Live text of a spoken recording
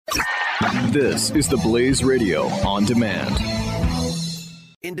This is the Blaze Radio on demand.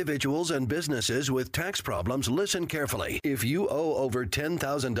 Individuals and businesses with tax problems, listen carefully. If you owe over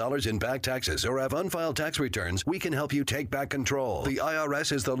 $10,000 in back taxes or have unfiled tax returns, we can help you take back control. The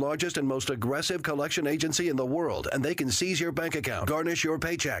IRS is the largest and most aggressive collection agency in the world, and they can seize your bank account, garnish your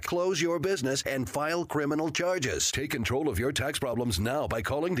paycheck, close your business, and file criminal charges. Take control of your tax problems now by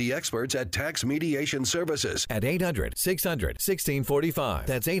calling the experts at Tax Mediation Services at 800-600-1645.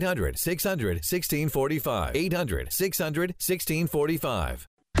 That's 800-600-1645. 800-600-1645.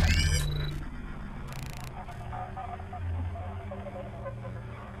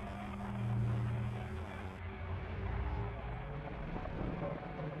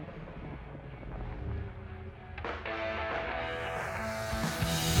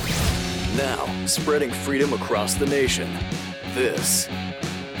 Now, spreading freedom across the nation. This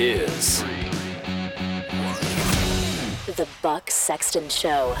is The Buck Sexton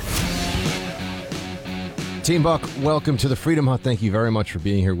Show. Team Buck, welcome to the Freedom Hut. Thank you very much for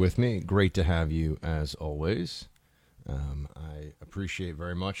being here with me. Great to have you as always. I appreciate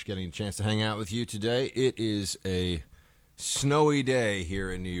very much getting a chance to hang out with you today. It is a snowy day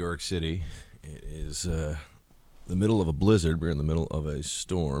here in New York City. It is the middle of a blizzard. We're in the middle of a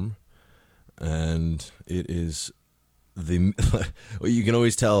storm. And it is well, you can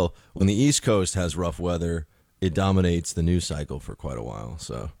always tell when the East Coast has rough weather, it dominates the news cycle for quite a while.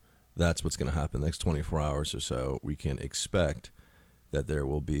 So that's what's going to happen the next 24 hours or so. We can expect that there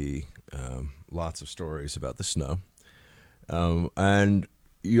will be lots of stories about the snow. And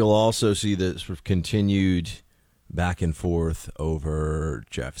you'll also see the sort of continued back and forth over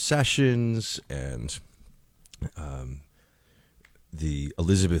Jeff Sessions and the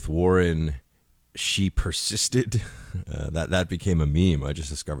Elizabeth Warren, she persisted. That became a meme. I just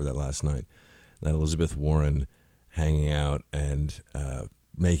discovered that last night. That Elizabeth Warren hanging out and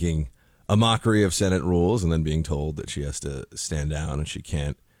making a mockery of Senate rules and then being told that she has to stand down and she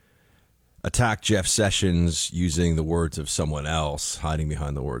can't attack Jeff Sessions using the words of someone else, hiding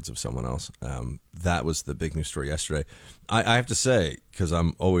behind the words of someone else. That was the big news story yesterday. I have to say, because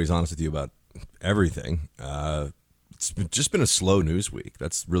I'm always honest with you about everything, it's just been a slow news week.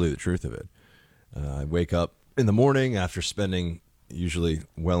 That's really the truth of it. I wake up in the morning after spending usually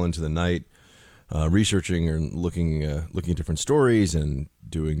well into the night researching or looking at different stories and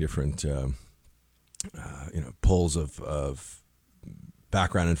doing different pulls of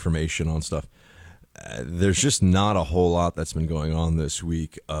background information on stuff. There's just not a whole lot that's been going on this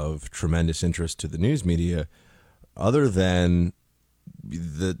week of tremendous interest to the news media, other than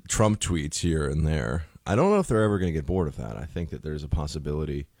the Trump tweets here and there. I don't know if they're ever going to get bored of that. I think that there's a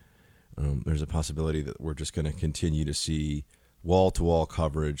possibility. That we're just going to continue to see wall-to-wall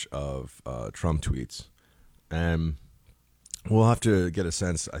coverage of Trump tweets. And we'll have to get a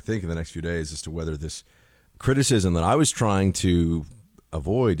sense, I think, in the next few days as to whether this criticism that I was trying to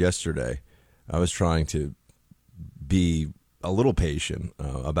avoid yesterday, I was trying to be a little patient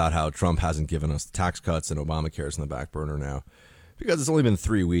about how Trump hasn't given us tax cuts and Obamacare is in the back burner now, because it's only been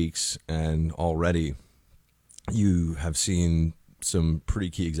 3 weeks and already you have seen some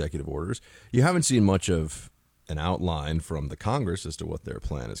pretty key executive orders. You haven't seen much of an outline from the Congress as to what their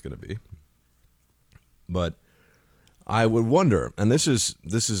plan is going to be. But I would wonder, and this is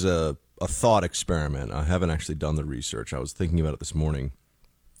a thought experiment. I haven't actually done the research. I was thinking about it this morning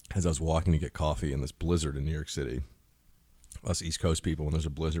as I was walking to get coffee in this blizzard in New York City. Us East Coast people, when there's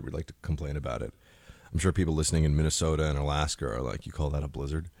a blizzard, we like to complain about it. I'm sure people listening in Minnesota and Alaska are like, you call that a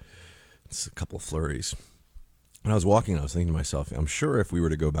blizzard? It's a couple of flurries. And I was walking, I was thinking to myself, I'm sure if we were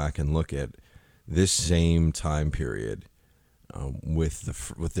to go back and look at this same time period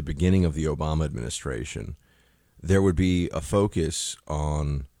with the beginning of the Obama administration, there would be a focus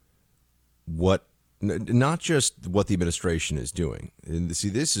on not just what the administration is doing. And see,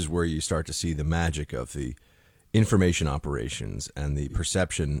 this is where you start to see the magic of the information operations and the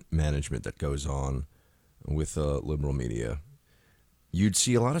perception management that goes on with liberal media. You'd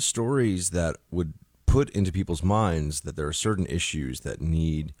see a lot of stories that would put into people's minds that there are certain issues that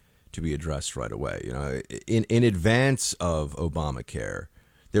need to be addressed right away. You know, in advance of Obamacare,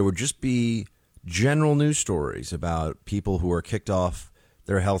 there would just be general news stories about people who are kicked off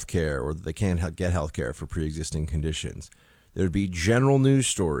their health care or that they can't get health care for pre-existing conditions. There would be general news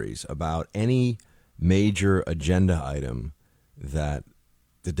stories about any major agenda item that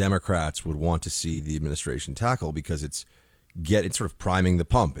the Democrats would want to see the administration tackle, because it's sort of priming the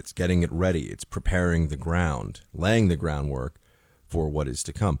pump. It's getting it ready. It's preparing the ground, laying the groundwork for what is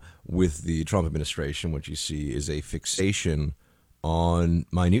to come. With the Trump administration, what you see is a fixation on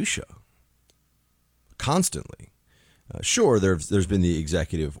minutia constantly. Sure, there's been the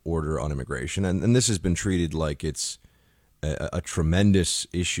executive order on immigration, and this has been treated like it's a tremendous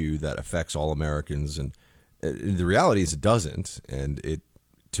issue that affects all Americans, and the reality is it doesn't. And it,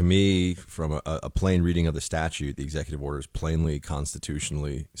 to me, from a plain reading of the statute, the executive order is plainly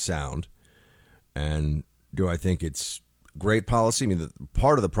constitutionally sound. And do I think it's great policy? I mean,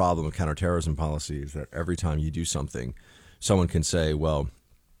 part of the problem of counterterrorism policy is that every time you do something, someone can say, well,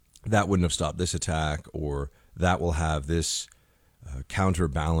 that wouldn't have stopped this attack, or that will have this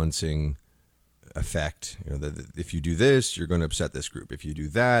counterbalancing effect. That if you do this, you're going to upset this group. If you do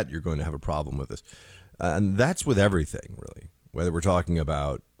that, you're going to have a problem with this. And that's with everything, really. Whether we're talking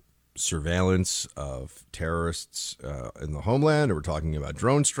about surveillance of terrorists in the homeland, or we're talking about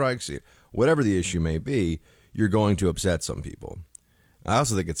drone strikes, whatever the issue may be, you're going to upset some people. I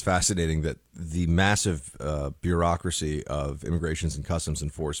also think it's fascinating that the massive bureaucracy of immigrations and customs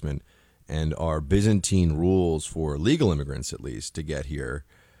enforcement and our Byzantine rules for legal immigrants, at least, to get here,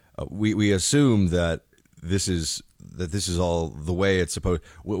 we assume that this is all the way it's supposed.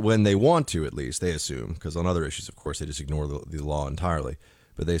 When they want to, at least, they assume, because on other issues, of course, they just ignore the law entirely.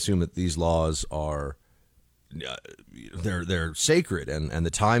 But they assume that these laws are they're sacred, and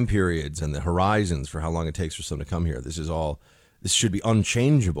the time periods and the horizons for how long it takes for someone to come here. This should be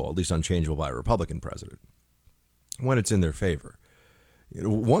unchangeable, at least unchangeable by a Republican president, when it's in their favor.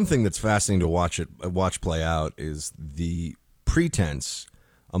 One thing that's fascinating to watch play out is the pretense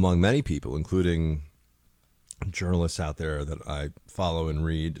among many people, including journalists out there that I follow and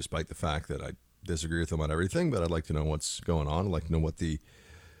read, despite the fact that I disagree with them on everything, but I'd like to know what's going on. I'd like to know what the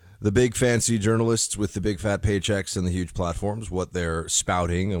big fancy journalists with the big fat paychecks and the huge platforms, what they're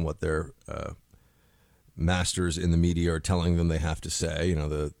spouting and what their masters in the media are telling them they have to say,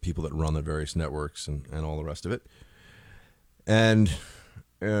 the people that run the various networks and all the rest of it. And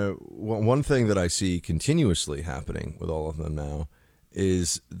one thing that I see continuously happening with all of them now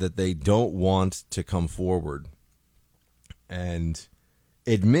is that they don't want to come forward and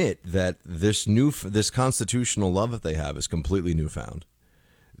admit that this constitutional love that they have is completely newfound.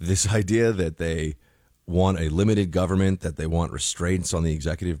 This idea that they want a limited government, that they want restraints on the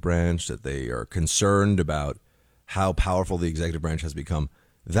executive branch, that they are concerned about how powerful the executive branch has become,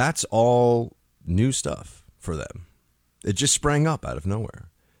 that's all new stuff for them. It just sprang up out of nowhere.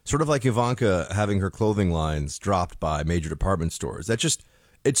 Sort of like Ivanka having her clothing lines dropped by major department stores.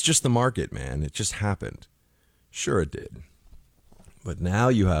 It's just the market, man. It just happened. Sure it did. But now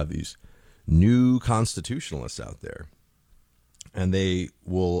you have these new constitutionalists out there, and they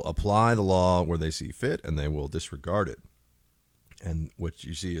will apply the law where they see fit, and they will disregard it. And what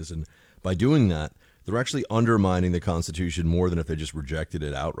you see is, by doing that, they're actually undermining the Constitution more than if they just rejected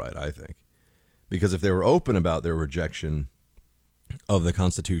it outright, I think. Because if they were open about their rejection of the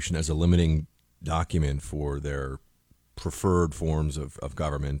Constitution as a limiting document for their preferred forms of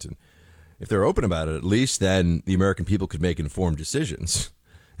government, and if they're open about it, at least then the American people could make informed decisions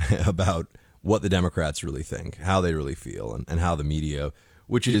about what the Democrats really think, how they really feel, and how the media,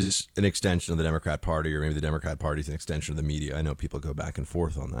 which is an extension of the Democrat Party, or maybe the Democrat Party is an extension of the media. I know people go back and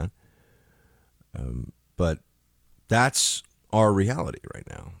forth on that. But that's our reality right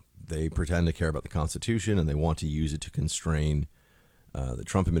now. They pretend to care about the Constitution, and they want to use it to constrain the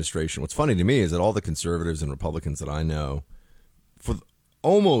Trump administration. What's funny to me is that all the conservatives and Republicans that I know, for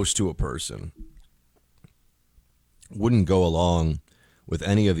almost to a person, wouldn't go along with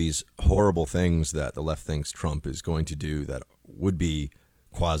any of these horrible things that the left thinks Trump is going to do that would be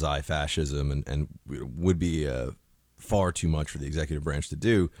quasi-fascism and would be far too much for the executive branch to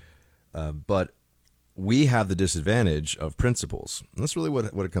do. But we have the disadvantage of principles. And that's really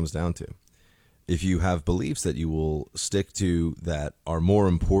what it comes down to. If you have beliefs that you will stick to that are more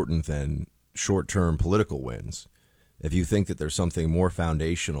important than short-term political wins, if you think that there's something more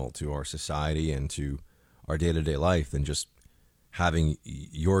foundational to our society and to our day-to-day life than just having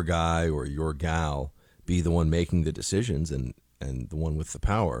your guy or your gal be the one making the decisions and the one with the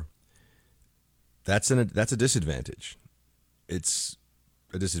power, that's a disadvantage. It's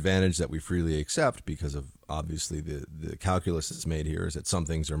a disadvantage that we freely accept because of, obviously, the calculus that's made here is that some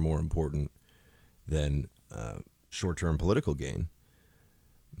things are more important than short-term political gain.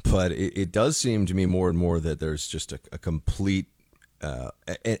 But it does seem to me more and more that there's just a complete,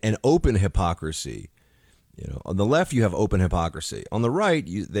 an open hypocrisy. On the left, you have open hypocrisy. On the right,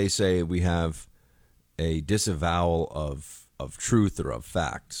 they say we have a disavowal of truth or of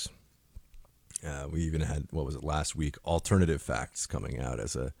facts. We even had, last week, alternative facts coming out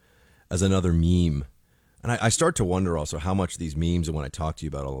as another meme. And I start to wonder also how much these memes, and when I talk to you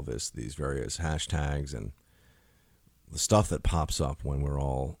about all of this, these various hashtags and the stuff that pops up when we're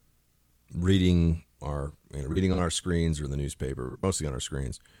all reading are reading on our screens or in the newspaper, mostly on our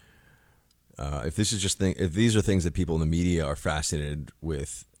screens. If these are things that people in the media are fascinated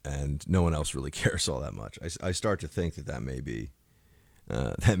with, and no one else really cares all that much, I start to think that may be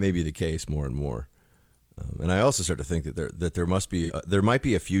the case more and more. And I also start to think that there might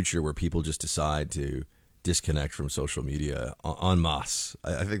be a future where people just decide to disconnect from social media en masse.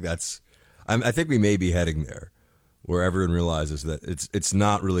 I think we may be heading there, where everyone realizes that it's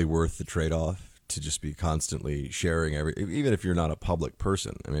not really worth the trade-off to just be constantly sharing even if you're not a public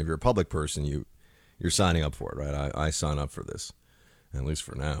person. I mean, if you're a public person, you're signing up for it, right? I sign up for this, at least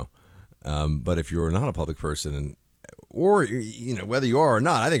for now. But if you're not a public person, or whether you are or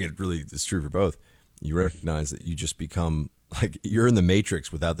not, I think it really is true for both. You recognize that you just become like you're in the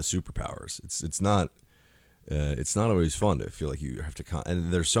Matrix without the superpowers. It's not always fun to feel like you have to.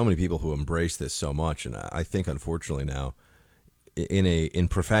 And there's so many people who embrace this so much, and I think unfortunately now, in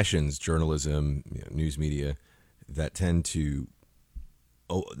professions, journalism, news media, that tend to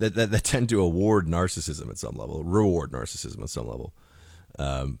that tend to award narcissism at some level, reward narcissism at some level.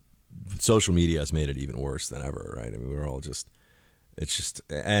 Social media has made it even worse than ever, right? I mean, we're all just. It's just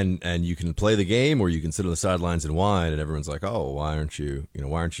and you can play the game, or you can sit on the sidelines and whine, and everyone's like, "Oh, why aren't you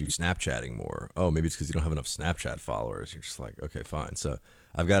Snapchatting more? Oh, maybe it's because you don't have enough Snapchat followers." You're just like, "Okay, fine." So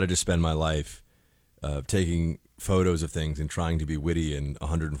I've got to just spend my life taking photos of things and trying to be witty in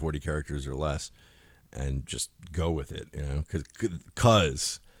 140 characters or less, and just go with it,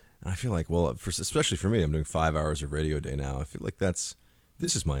 Because I feel like, well, especially for me, I'm doing 5 hours of radio a day now. I feel like this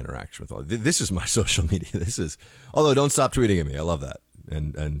is my interaction with all. This is my social media. Although don't stop tweeting at me. I love that,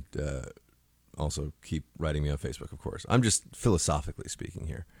 and also keep writing me on Facebook, of course. I'm just philosophically speaking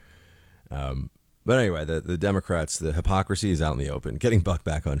here. But anyway, the Democrats, the hypocrisy is out in the open. Getting Buck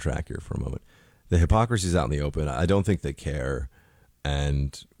back on track here for a moment. The hypocrisy is out in the open. I don't think they care,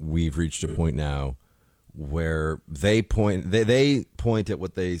 and we've reached a point now where they point at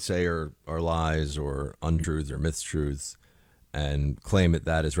what they say are lies or untruths or mistruths, and claim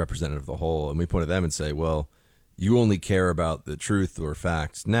that is representative of the whole. And we point at them and say, well, you only care about the truth or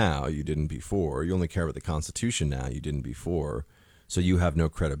facts now, you didn't before. You only care about the Constitution now, you didn't before. So you have no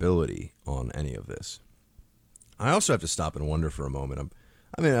credibility on any of this. I also have to stop and wonder for a moment.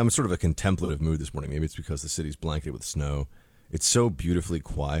 I'm sort of a contemplative mood this morning. Maybe it's because the city's blanketed with snow. It's so beautifully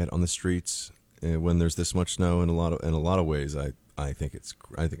quiet on the streets when there's this much snow. In a lot of ways, I think it's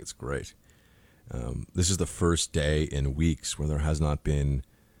great. This is the first day in weeks where there has not been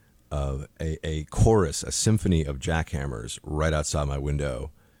a chorus, a symphony of jackhammers right outside my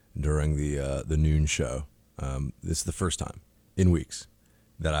window during the noon show. This is the first time in weeks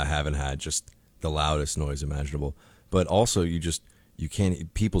that I haven't had just the loudest noise imaginable. But also, you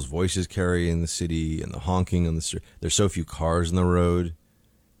can't. People's voices carry in the city, and the honking on the street. There's so few cars on the road.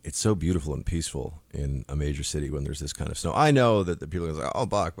 It's so beautiful and peaceful in a major city when there's this kind of snow. I know that the people are like, "Oh,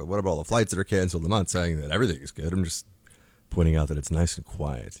 Buck, but what about all the flights that are canceled?" I'm not saying that everything is good. I'm just pointing out that it's nice and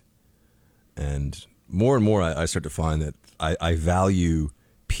quiet. And more, I start to find that I value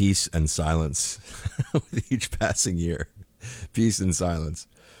peace and silence with each passing year. Peace and silence,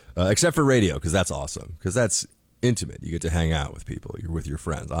 except for radio, because that's awesome. Because that's intimate. You get to hang out with people. You're with your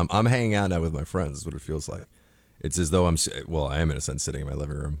friends. I'm hanging out now with my friends. Is what it feels like. It's as though I am in a sense sitting in my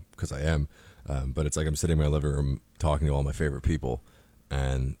living room because I am, but it's like I'm sitting in my living room talking to all my favorite people,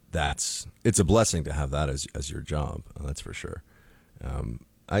 and it's a blessing to have that as your job. That's for sure.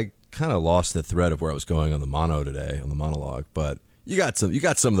 I kind of lost the thread of where I was going on the monologue, but you got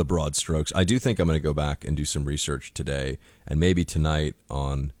some of the broad strokes. I do think I'm going to go back and do some research today and maybe tonight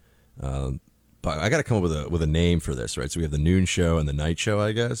on. But I got to come up with a name for this, right? So we have the noon show and the night show,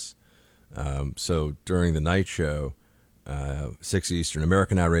 I guess. So during the night show, 6 Eastern,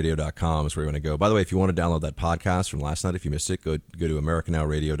 AmericanNowRadio.com is where you want to go. By the way, if you want to download that podcast from last night, if you missed it, go to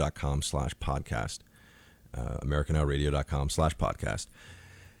AmericanNowRadio.com/podcast. AmericanNowRadio.com/podcast.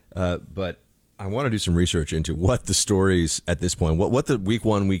 But I want to do some research into what the stories at this point, what the week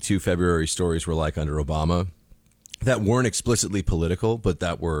 1, week 2, February stories were like under Obama that weren't explicitly political, but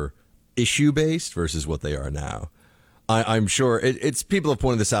that were issue-based versus what they are now. I'm sure it's people have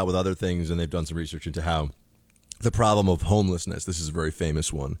pointed this out with other things, and they've done some research into how the problem of homelessness, this is a very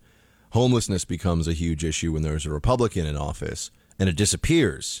famous one. Homelessness becomes a huge issue when there's a Republican in office, and it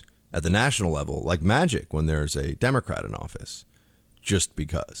disappears at the national level like magic when there's a Democrat in office, just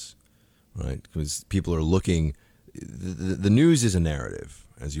because, right? Because people are looking, the news is a narrative,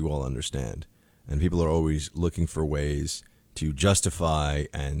 as you all understand, and people are always looking for ways to justify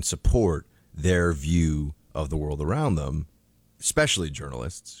and support their view of the world around them, especially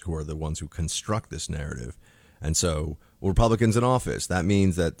journalists who are the ones who construct this narrative. And so Republicans in office, that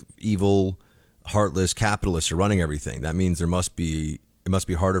means that evil heartless capitalists are running everything. That means it must be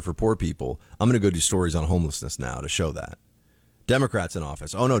harder for poor people. I'm going to go do stories on homelessness now to show that. Democrats in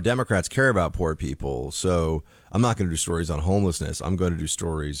office. Oh, no, Democrats care about poor people. So I'm not going to do stories on homelessness. I'm going to do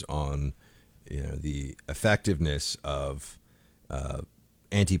stories on the effectiveness of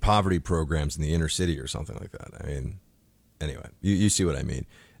anti-poverty programs in the inner city or something like that. I mean, anyway, you see what I mean.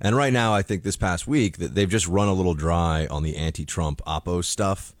 And right now, I think this past week that they've just run a little dry on the anti-Trump oppo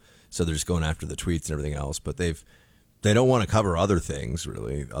stuff. So they're just going after the tweets and everything else. But they don't want to cover other things,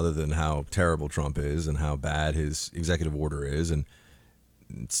 really, other than how terrible Trump is and how bad his executive order is. And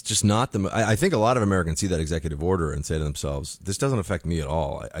it's just not I think a lot of Americans see that executive order and say to themselves, this doesn't affect me at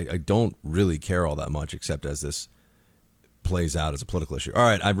all. I don't really care all that much, except as this plays out as a political issue. All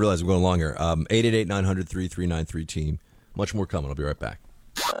right, I realize we're going along here. 888-900-3393 team. Much more coming. I'll be right back.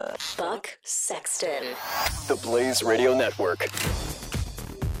 Buck Sexton. The Blaze Radio Network.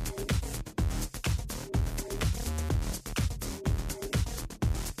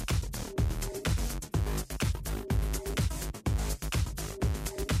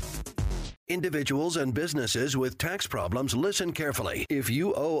 Individuals and businesses with tax problems, listen carefully. If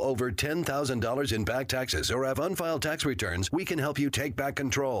you owe over $10,000 in back taxes or have unfiled tax returns, we can help you take back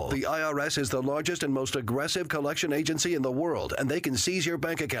control. The IRS is the largest and most aggressive collection agency in the world, and they can seize your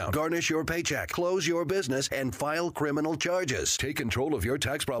bank account, garnish your paycheck, close your business, and file criminal charges. Take control of your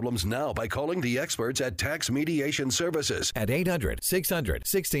tax problems now by calling the experts at Tax Mediation Services. At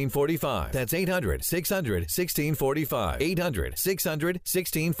 800-600-1645. That's 800-600-1645.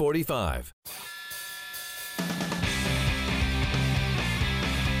 800-600-1645.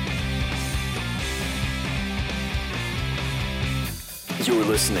 You're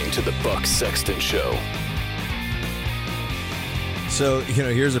listening to the Buck Sexton Show. So,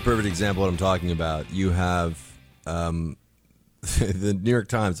 here's a perfect example of what I'm talking about. You have the New York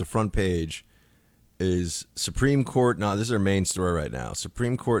Times, the front page is Supreme Court. Now, this is our main story right now.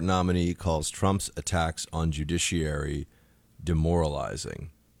 Supreme Court nominee calls Trump's attacks on judiciary demoralizing.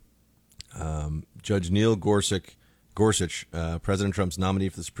 Judge Neil Gorsuch, President Trump's nominee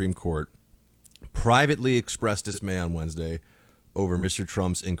for the Supreme Court, privately expressed dismay on Wednesday over Mr.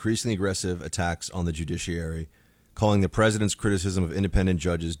 Trump's increasingly aggressive attacks on the judiciary, calling the president's criticism of independent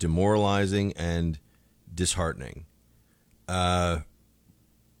judges demoralizing and disheartening. Who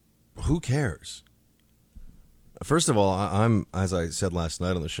cares? First of all, I'm, as I said last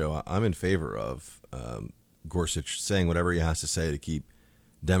night on the show, I'm in favor of Gorsuch saying whatever he has to say to keep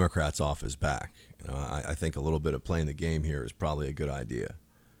Democrats off his back. I think a little bit of playing the game here is probably a good idea.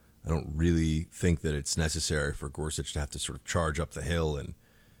 I don't really think that it's necessary for Gorsuch to have to sort of charge up the hill and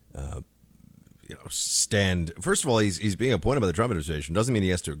stand. First of all, he's being appointed by the Trump administration. Doesn't mean he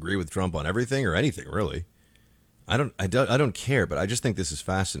has to agree with Trump on everything or anything, really. I don't care, but I just think this is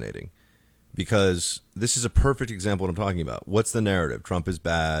fascinating because this is a perfect example of what I'm talking about. What's the narrative? Trump is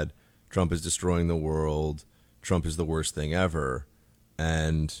bad. Trump is destroying the world. Trump is the worst thing ever.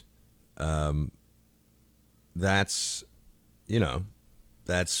 And that's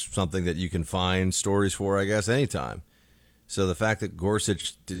something that you can find stories for, I guess, anytime. So the fact that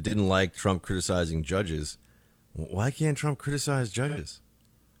Gorsuch didn't like Trump criticizing judges, why can't Trump criticize judges?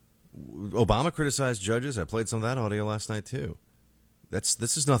 Obama criticized judges. I played some of that audio last night too. This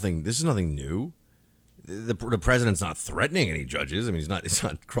is nothing new. The president's not threatening any judges. I mean, he's not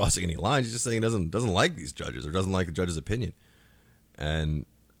crossing any lines. He's just saying he doesn't like these judges or doesn't like a judge's opinion. And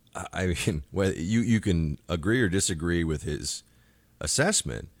I mean, well, you can agree or disagree with his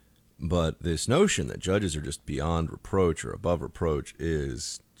assessment, but this notion that judges are just beyond reproach or above reproach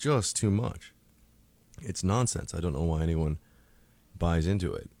is just too much. It's nonsense. I don't know why anyone buys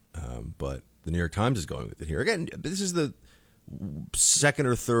into it. But the New York Times is going with it here. Again, this is the second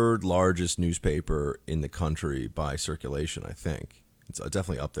or third largest newspaper in the country by circulation, I think. It's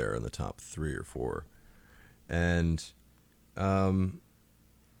definitely up there in the top 3 or 4. And,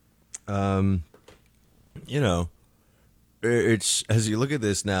 it's, as you look at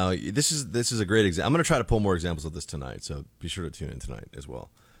this now, this is a great example. I'm going to try to pull more examples of this tonight, so be sure to tune in tonight as well,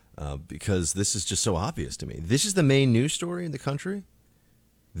 because this is just so obvious to me. This is the main news story in the country.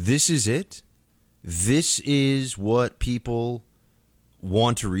 This is it. This is what people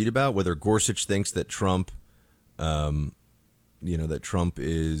want to read about, whether Gorsuch thinks that Trump, that Trump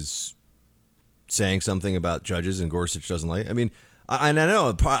is saying something about judges and Gorsuch doesn't like it. I mean, I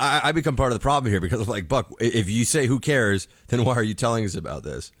know I become part of the problem here because I'm like, Buck, if you say who cares, then why are you telling us about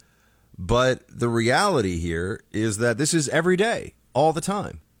this? But the reality here is that this is every day, all the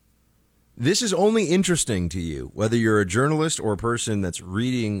time. This is only interesting to you, whether you're a journalist or a person that's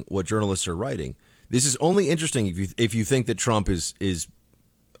reading what journalists are writing. This is only interesting if you think that Trump is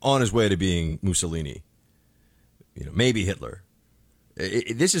on his way to being Mussolini, maybe Hitler.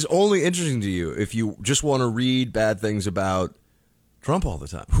 This is only interesting to you if you just want to read bad things about Trump all the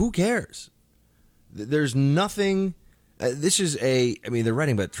time. Who cares? There's nothing. This is they're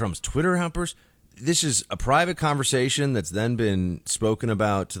writing about Trump's Twitter outbursts. This is a private conversation that's then been spoken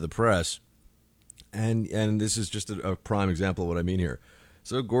about to the press. And this is just a prime example of what I mean here.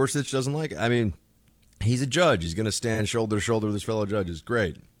 So Gorsuch doesn't like it. He's a judge. He's going to stand shoulder to shoulder with his fellow judges.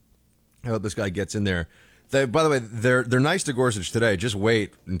 Great. I hope this guy gets in there. By the way, they're nice to Gorsuch today. Just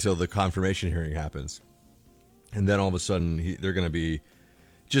wait until the confirmation hearing happens. And then all of a sudden, they're going to be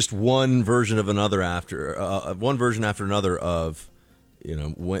just one version after another of,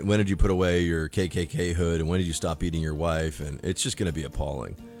 when did you put away your KKK hood and when did you stop beating your wife? And it's just going to be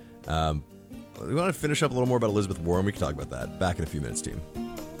appalling. We want to finish up a little more about Elizabeth Warren. We can talk about that. Back in a few minutes, team.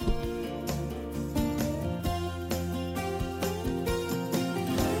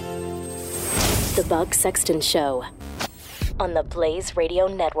 The Buck Sexton Show on the Blaze Radio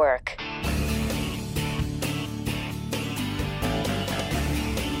Network.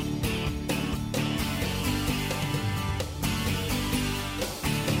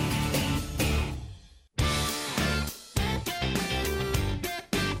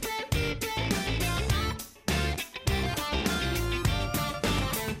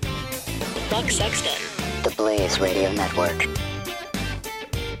 Buck Sexton, the Blaze Radio Network.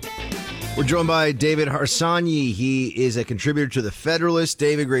 We're joined by David Harsanyi. He is a contributor to The Federalist.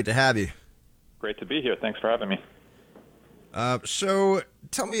 David, great to have you. Great to be here. Thanks for having me. So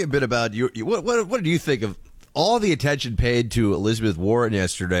tell me a bit about what do you think of all the attention paid to Elizabeth Warren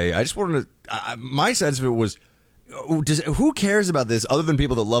yesterday? I just wanted to, my sense of it was, who cares about this other than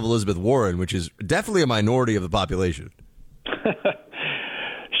people that love Elizabeth Warren, which is definitely a minority of the population?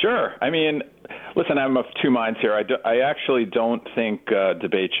 Sure. Listen, I'm of two minds here. I actually don't think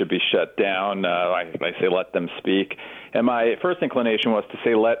debate should be shut down. I say let them speak. And my first inclination was to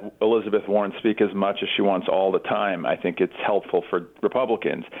say let Elizabeth Warren speak as much as she wants all the time. I think it's helpful for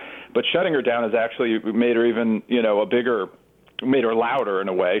Republicans. But shutting her down has actually made her even, made her louder in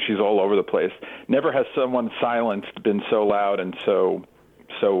a way. She's all over the place. Never has someone silenced been so loud and so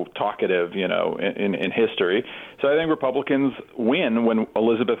talkative, in history. So I think Republicans win when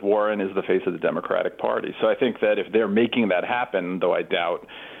Elizabeth Warren is the face of the Democratic Party. So I think that if they're making that happen, though I doubt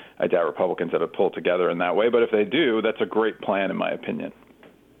Republicans have it pulled together in that way, but if they do, that's a great plan in my opinion.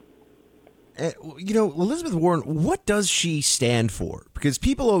 Elizabeth Warren, what does she stand for? Because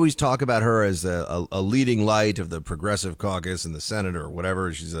people always talk about her as a leading light of the Progressive Caucus in the Senate or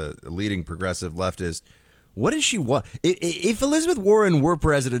whatever. She's a leading progressive leftist. What does she want? If Elizabeth Warren were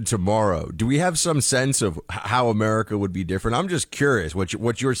president tomorrow, do we have some sense of how America would be different? I'm just curious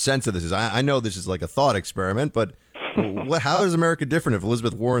what your sense of this is. I know this is like a thought experiment, but how is America different if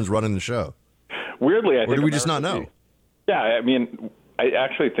Elizabeth Warren's running the show? Weirdly, I think. Or do we just not know? Yeah, I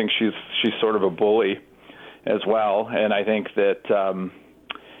actually think she's sort of a bully as well, and I think that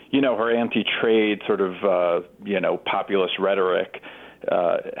her anti-trade sort of populist rhetoric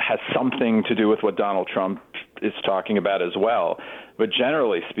has something to do with what Donald Trump is talking about as well. But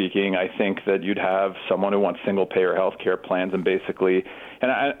generally speaking, I think that you'd have someone who wants single-payer health care plans and basically,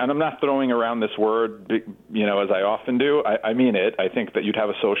 and I'm not throwing around this word, as I often do. I mean it. I think that you'd have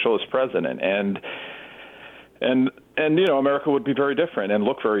a socialist president, and America would be very different and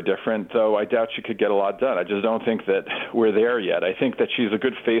look very different, though I doubt she could get a lot done. I just don't think that we're there yet. I think that she's a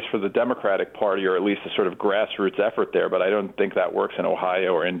good face for the Democratic Party, or at least a sort of grassroots effort there, but I don't think that works in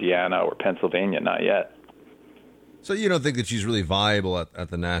Ohio or Indiana or Pennsylvania, not yet. So you don't think that she's really viable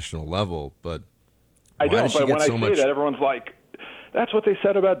at the national level, but I don't, but when I say that, everyone's like, that's what they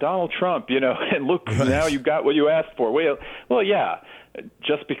said about Donald Trump, and look, now you got what you asked for. Well, yeah.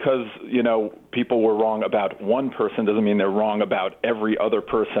 Just because, people were wrong about one person doesn't mean they're wrong about every other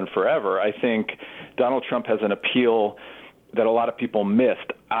person forever. I think Donald Trump has an appeal that a lot of people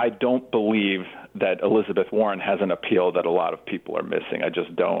missed. I don't believe that Elizabeth Warren has an appeal that a lot of people are missing. I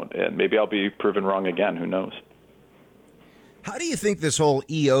just don't. And maybe I'll be proven wrong again. Who knows? How do you think this whole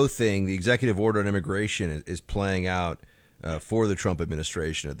EO thing, the executive order on immigration, is playing out for the Trump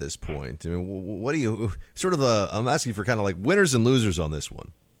administration at this point? What do you I'm asking for kind of like winners and losers on this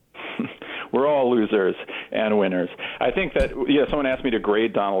one. We're all losers and winners. I think that, someone asked me to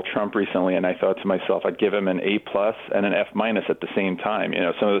grade Donald Trump recently, and I thought to myself, I'd give him an A+ and an F- at the same time.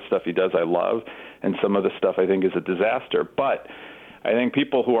 Some of the stuff he does I love, and some of the stuff I think is a disaster. But I think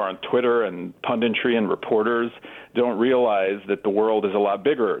people who are on Twitter and punditry and reporters don't realize that the world is a lot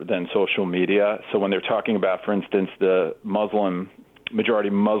bigger than social media. So when they're talking about, for instance, the majority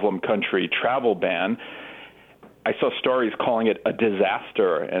Muslim country travel ban, I saw stories calling it a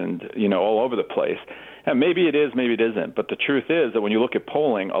disaster and, all over the place. And maybe it is, maybe it isn't. But the truth is that when you look at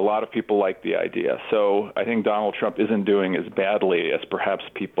polling, a lot of people like the idea. So I think Donald Trump isn't doing as badly as perhaps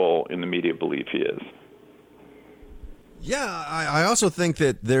people in the media believe he is. Yeah, I also think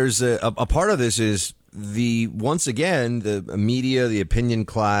that there's a part of this is once again, the media, the opinion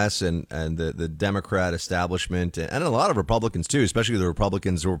class, and the Democrat establishment, and a lot of Republicans too, especially the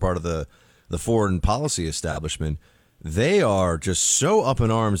Republicans who are part of the foreign policy establishment, they are just so up in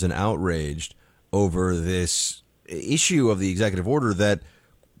arms and outraged over this issue of the executive order that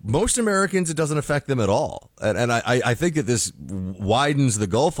most Americans, it doesn't affect them at all. And I think that this widens the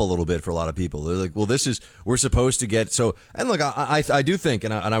gulf a little bit for a lot of people. They're like, well, we're supposed to get so. And look, I do think,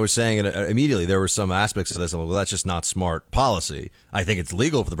 and I was saying it immediately, there were some aspects of this. Well, that's just not smart policy. I think it's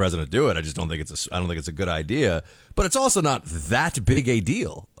legal for the president to do it. I just don't think it's a good idea. But it's also not that big a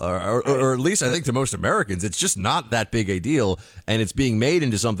deal, or at least I think to most Americans, it's just not that big a deal, and it's being made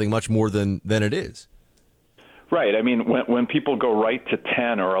into something much more than it is. Right. I mean, when people go right to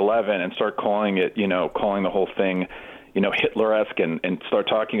 10 or 11 and start calling it, calling the whole thing, Hitler-esque and start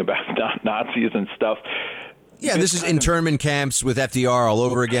talking about Nazis and stuff. Yeah, this is internment camps with FDR all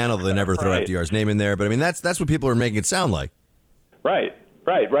over again, although they never throw FDR's name in there. But I mean, that's what people are making it sound like. Right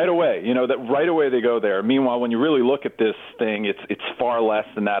away. That right away they go there. Meanwhile, when you really look at this thing, it's far less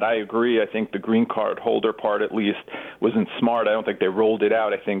than that. I agree. I think the green card holder part, at least, wasn't smart. I don't think they rolled it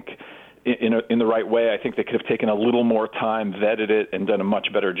out. I think in the right way. I think they could have taken a little more time, vetted it, and done a much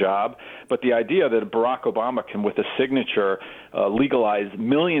better job. But the idea that Barack Obama can, with a signature, legalize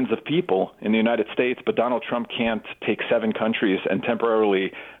millions of people in the United States, but Donald Trump can't take 7 countries and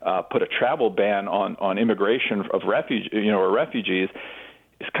temporarily put a travel ban on immigration of refugees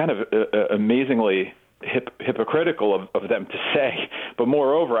is kind of amazingly hypocritical of them to say. But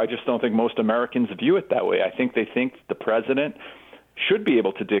moreover, I just don't think most Americans view it that way. I think they think the president should be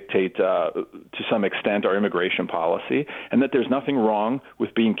able to dictate to some extent our immigration policy, and that there's nothing wrong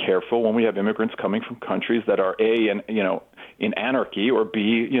with being careful when we have immigrants coming from countries that are in anarchy, or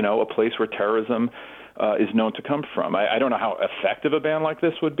B, a place where terrorism is known to come from. I don't know how effective a ban like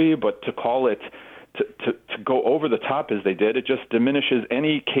this would be, but to call it to go over the top as they did, it just diminishes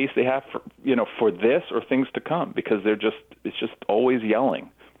any case they have for this or things to come, because it's just always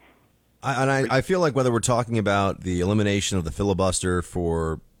yelling. I feel like whether we're talking about the elimination of the filibuster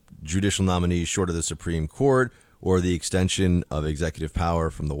for judicial nominees short of the Supreme Court, or the extension of executive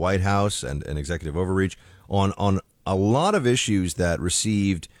power from the White House and executive overreach on a lot of issues that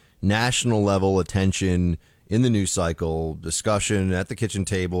received national level attention in the news cycle, discussion at the kitchen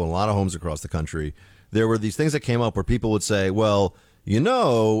table in a lot of homes across the country, there were these things that came up where people would say, well,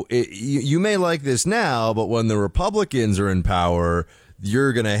 you may like this now, but when the Republicans are in power,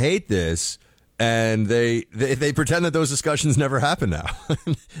 you're going to hate this. And they pretend that those discussions never happen now,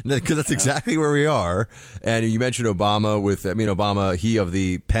 because that's exactly where we are. And you mentioned Obama Obama, he of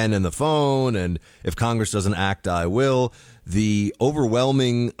the pen and the phone, and if Congress doesn't act, I will. The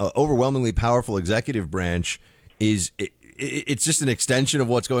overwhelmingly powerful executive branch it's just an extension of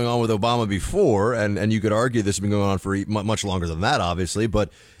what's going on with Obama before, and you could argue this has been going on for much longer than that, obviously.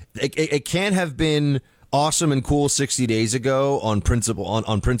 But it can't have been awesome and cool 60 days ago on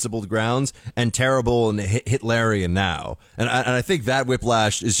principled grounds, and terrible and Hitlerian now. And I think that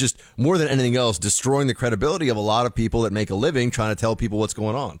whiplash is just, more than anything else, destroying the credibility of a lot of people that make a living trying to tell people what's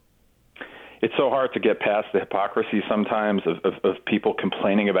going on. It's so hard to get past the hypocrisy sometimes of people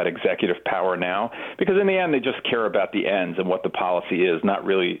complaining about executive power now, because in the end they just care about the ends and what the policy is, not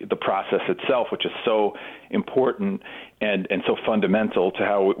really the process itself, which is so important and so fundamental to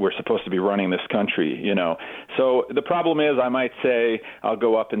how we're supposed to be running this country, So the problem is, I'll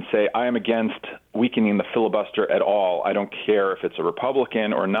go up and say, I am against weakening the filibuster at all. I don't care if it's a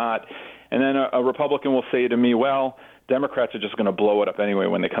Republican or not. And then a Republican will say to me, well, Democrats are just going to blow it up anyway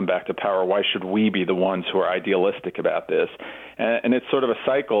when they come back to power. Why should we be the ones who are idealistic about this? And it's sort of a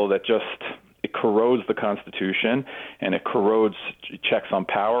cycle that it corrodes the Constitution, and it corrodes checks on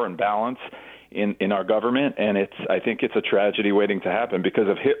power and balance in our government. And I think it's a tragedy waiting to happen, because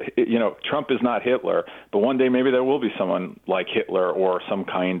Trump is not Hitler, but one day maybe there will be someone like Hitler, or some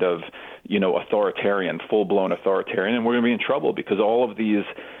kind of authoritarian, full-blown authoritarian, and we're going to be in trouble, because all of these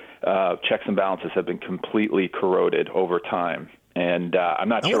checks and balances have been completely corroded over time, and I'm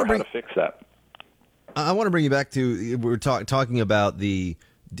not sure how to fix that. I want to bring you back to, we're talking about the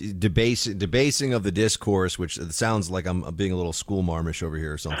debasing of the discourse, which sounds like I'm being a little school marmish over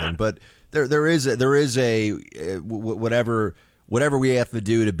here or something, but there is a whatever we have to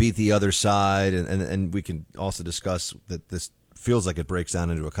do to beat the other side, and we can also discuss that this feels like it breaks down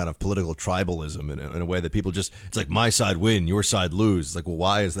into a kind of political tribalism in a way that people just, it's like my side win, your side lose. It's like, well,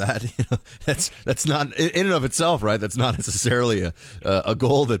 why is that? That's not in and of itself, right? That's not necessarily a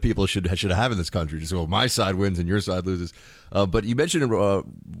goal that people should have in this country. Just go, my side wins and your side loses. But you mentioned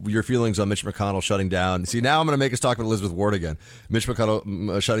your feelings on Mitch McConnell shutting down. See, now I'm going to make us talk about Elizabeth Warren again. Mitch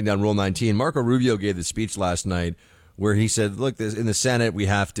McConnell shutting down Rule 19. Marco Rubio gave the speech last night where he said, look, in the Senate, we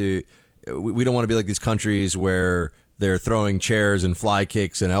don't want to be like these countries where they're throwing chairs and fly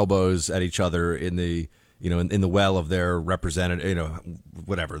kicks and elbows at each other in the well of their representative,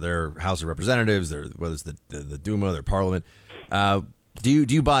 whatever, their House of Representatives, whether it's the Duma, their parliament. Do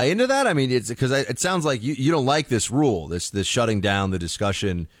you buy into that? I mean, it's because it sounds like you don't like this rule, this shutting down the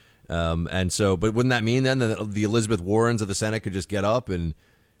discussion, and so. But wouldn't that mean then that the Elizabeth Warrens of the Senate could just get up and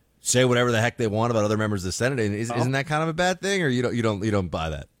say whatever the heck they want about other members of the Senate? And isn't that kind of a bad thing, or you don't buy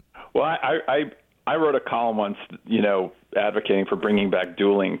that? Well, I wrote a column once, advocating for bringing back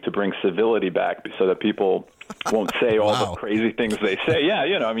dueling to bring civility back, so that people won't say all the crazy things they say.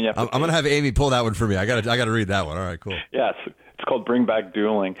 Yeah, I mean, I'm going to have Amy pull that one for me. I got to read that one. All right, cool. Yes. It's called Bring Back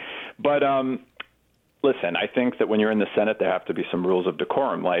Dueling. But listen, I think that when you're in the Senate, there have to be some rules of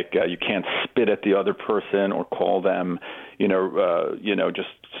decorum. Like you can't spit at the other person or call them, just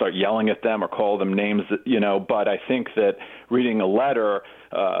start yelling at them or call them names, But I think that reading a letter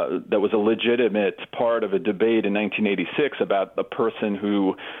that was a legitimate part of a debate in 1986 about the person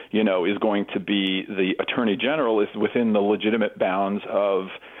who, is going to be the Attorney General is within the legitimate bounds of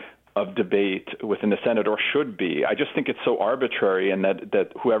debate within the Senate, or should be. I just think it's so arbitrary, and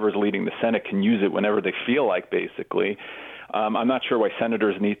that whoever's leading the Senate can use it whenever they feel like, basically. I'm not sure why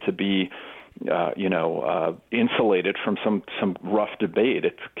senators need to be, insulated from some rough debate.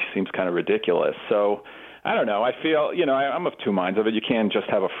 It seems kind of ridiculous. So I don't know. I feel, I'm of two minds of it. You can't just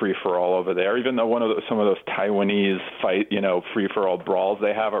have a free-for-all over there, even though some of those Taiwanese fight, free-for-all brawls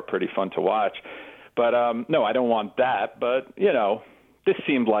they have are pretty fun to watch. But, no, I don't want that. But, this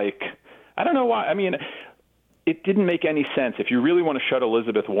seemed like, I don't know why. I mean, it didn't make any sense. If you really want to shut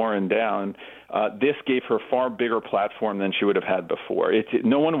Elizabeth Warren down, this gave her far bigger platform than she would have had before.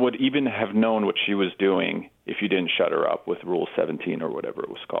 No one would even have known what she was doing if you didn't shut her up with Rule 17 or whatever it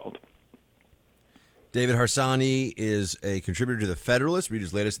was called. David Harsanyi is a contributor to The Federalist. Read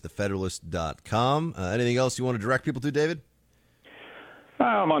his latest at thefederalist.com. Anything else you want to direct people to, David?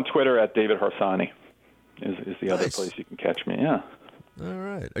 I'm on Twitter at David Harsanyi is the other place you can catch me, yeah. All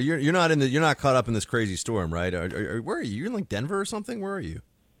right. You're not caught up in this crazy storm, right? Where are you? You're in like Denver or something? Where are you?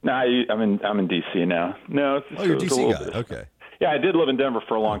 No, I'm in D.C. now. No, you're a D.C. guy. Okay. Yeah, I did live in Denver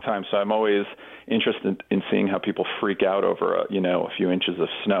for a long time, so I'm always interested in seeing how people freak out over a few inches of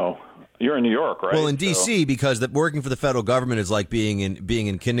snow. You're in New York, right? Well, in D.C., because working for the federal government is like being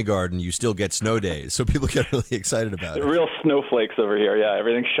in kindergarten. You still get snow days, so people get really excited about it. Real snowflakes over here. Yeah,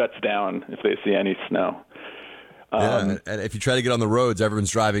 everything shuts down if they see any snow. And if you try to get on the roads,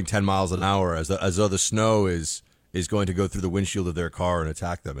 everyone's driving 10 miles an hour as though the snow is going to go through the windshield of their car and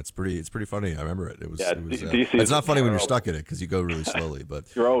attack them. It's pretty funny. I remember it. It's not funny when you're stuck in it because you go really slowly.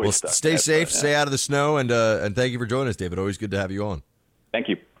 But you're always stuck. Stay safe, stay out of the snow, and thank you for joining us, David. Always good to have you on. Thank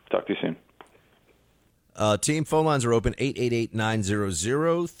you. Talk to you soon. Team, phone lines are open,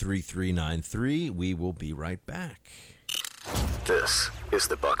 888-900-3393. We will be right back. This is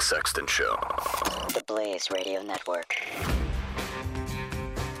the Buck Sexton Show. The Blaze Radio Network.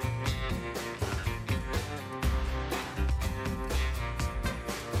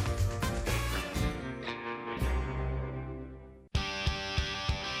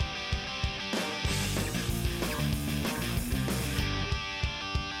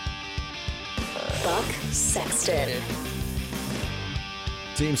 Buck Sexton.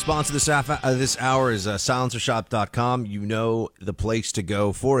 Team sponsor this hour is silencershop.com. You know the place to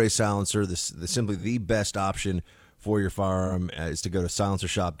go for a silencer. Simply the best option for your firearm is to go to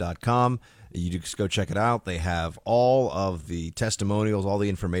silencershop.com. You just go check it out. They have all of the testimonials, all the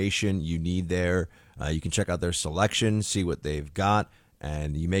information you need there. You can check out their selection, see what they've got,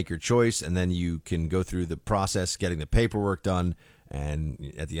 and you make your choice, and then you can go through the process, getting the paperwork done,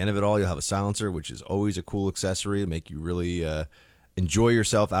 and at the end of it all, you'll have a silencer, which is always a cool accessory to make you really enjoy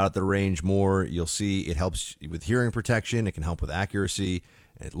yourself out at the range more. You'll see it helps with hearing protection. It can help with accuracy.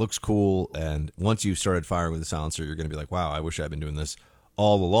 It looks cool. And once you've started firing with a silencer, you're going to be like, wow, I wish I'd been doing this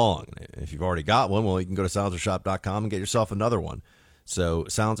all along. If you've already got one, well, you can go to silencershop.com and get yourself another one. So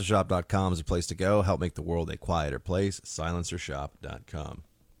silencershop.com is a place to go. Help make the world a quieter place. Silencershop.com.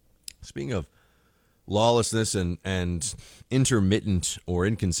 Speaking of lawlessness and intermittent or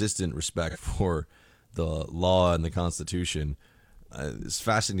inconsistent respect for the law and the Constitution, it's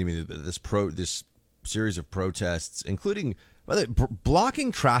fascinating to me that this series of protests, including by the way,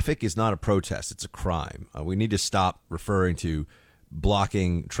 blocking traffic is not a protest; it's a crime. We need to stop referring to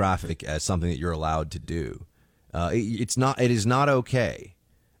blocking traffic as something that you're allowed to do. It's not. It is not okay.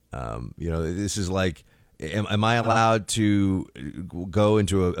 This is like, am I allowed to go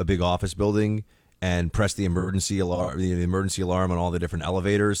into a big office building and press the emergency alarm on all the different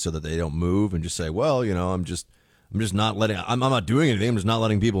elevators so that they don't move, and just say, well, I'm just not letting. I'm not doing anything. I'm just not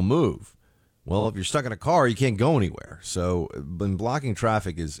letting people move. Well, if you're stuck in a car, you can't go anywhere. So, blocking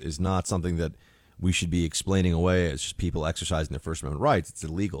traffic is not something that we should be explaining away as just people exercising their First Amendment rights. It's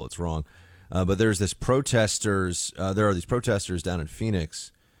illegal. It's wrong. But there are these protesters down in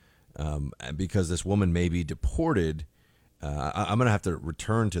Phoenix because this woman may be deported. I'm going to have to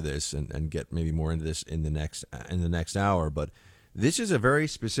return to this and get maybe more into this in the next hour. But this is a very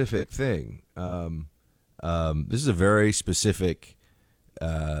specific thing. This is a very specific,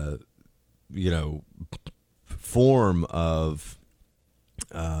 form of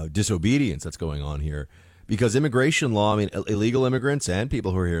disobedience that's going on here, because immigration law, illegal immigrants and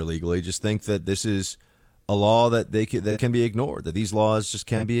people who are here illegally just think that this is a law that that can be ignored, that these laws just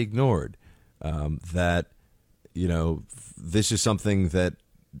can't be ignored, that this is something that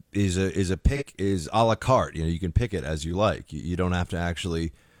is a la carte. You can pick it as you like. You don't have to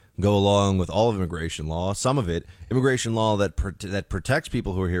actually go along with all of immigration law. Some of it, immigration law that protects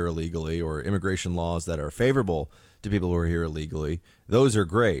people who are here illegally, or immigration laws that are favorable to people who are here illegally, those are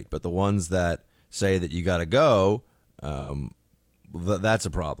great. But the ones that say that you got to go, that's a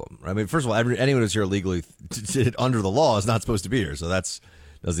problem. First of all, anyone who's here illegally under the law is not supposed to be here, so that's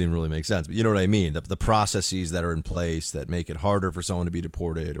doesn't even really make sense. But you know what I mean? The processes that are in place that make it harder for someone to be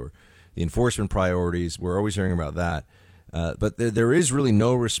deported, or the enforcement priorities, we're always hearing about that. But there is really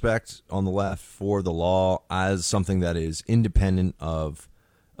no respect on the left for the law as something that is independent of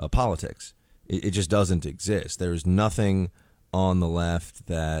politics. It just doesn't exist. There's nothing on the left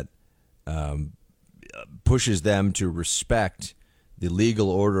that pushes them to respect the legal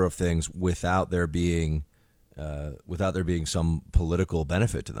order of things without there being some political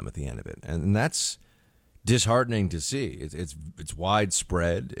benefit to them at the end of it, and that's disheartening to see. It's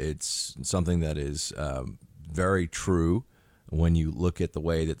widespread. It's something that is very true when you look at the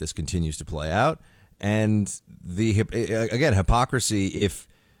way that this continues to play out, and again, hypocrisy.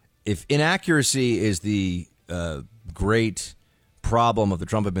 If inaccuracy is the great problem of the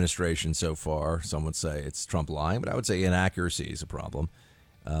Trump administration so far, some would say it's Trump lying, but I would say inaccuracy is a problem.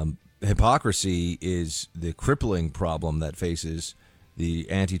 Hypocrisy is the crippling problem that faces the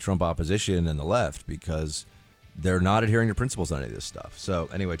anti-Trump opposition and the left, because they're not adhering to principles on any of this stuff. So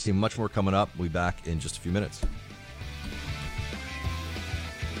anyway, team, much more coming up. We'll be back in just a few minutes.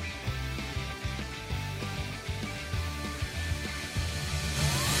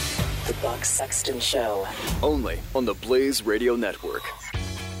 The Buck Sexton Show. Only on the Blaze Radio Network.